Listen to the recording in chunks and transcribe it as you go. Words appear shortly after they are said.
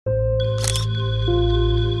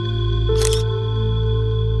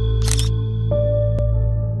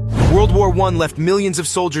World War I left millions of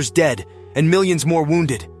soldiers dead and millions more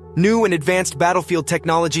wounded. New and advanced battlefield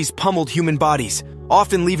technologies pummeled human bodies,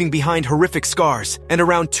 often leaving behind horrific scars, and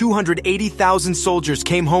around 280,000 soldiers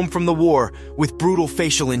came home from the war with brutal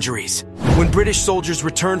facial injuries. When British soldiers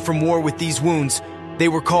returned from war with these wounds, they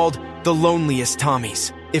were called the loneliest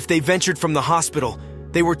Tommies. If they ventured from the hospital,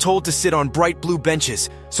 they were told to sit on bright blue benches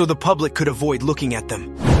so the public could avoid looking at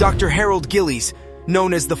them. Dr. Harold Gillies,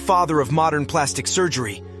 known as the father of modern plastic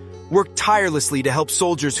surgery, worked tirelessly to help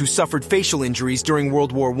soldiers who suffered facial injuries during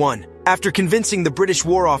World War I. After convincing the British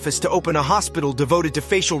War Office to open a hospital devoted to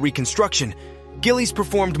facial reconstruction, Gillies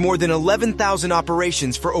performed more than 11,000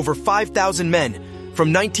 operations for over 5,000 men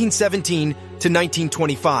from 1917 to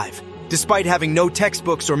 1925. Despite having no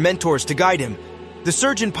textbooks or mentors to guide him, the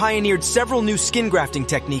surgeon pioneered several new skin grafting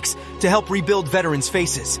techniques to help rebuild veterans'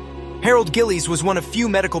 faces. Harold Gillies was one of few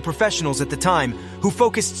medical professionals at the time who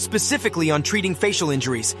focused specifically on treating facial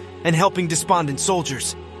injuries and helping despondent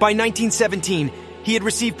soldiers. By 1917, he had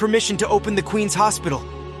received permission to open the Queen's Hospital,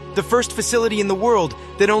 the first facility in the world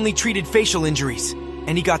that only treated facial injuries.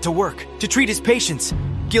 And he got to work. To treat his patients,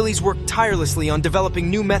 Gillies worked tirelessly on developing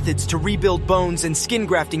new methods to rebuild bones and skin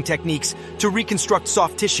grafting techniques to reconstruct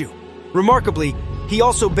soft tissue. Remarkably, he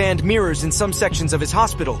also banned mirrors in some sections of his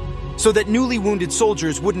hospital, so that newly wounded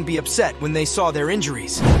soldiers wouldn't be upset when they saw their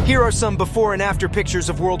injuries. Here are some before and after pictures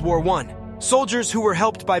of World War I. Soldiers who were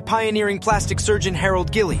helped by pioneering plastic surgeon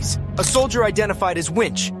Harold Gillies. A soldier identified as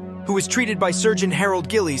Winch, who was treated by surgeon Harold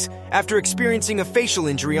Gillies after experiencing a facial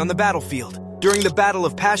injury on the battlefield. During the Battle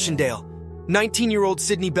of Passchendaele, 19-year-old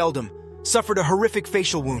Sidney Beldam suffered a horrific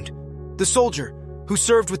facial wound. The soldier, who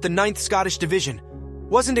served with the 9th Scottish Division,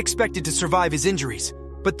 wasn't expected to survive his injuries,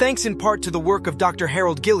 but thanks in part to the work of Dr.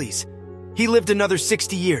 Harold Gillies, he lived another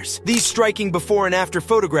 60 years. These striking before and after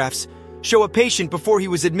photographs show a patient before he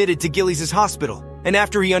was admitted to Gillies' hospital and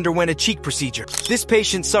after he underwent a cheek procedure. This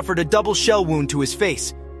patient suffered a double shell wound to his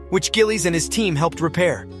face, which Gillies and his team helped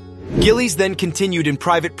repair. Gillies then continued in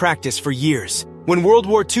private practice for years. When World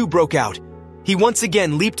War II broke out, he once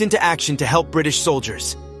again leaped into action to help British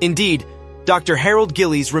soldiers. Indeed, Dr. Harold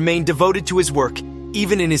Gillies remained devoted to his work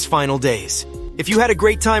even in his final days. If you had a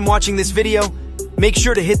great time watching this video, make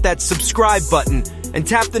sure to hit that subscribe button and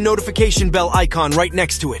tap the notification bell icon right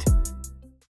next to it.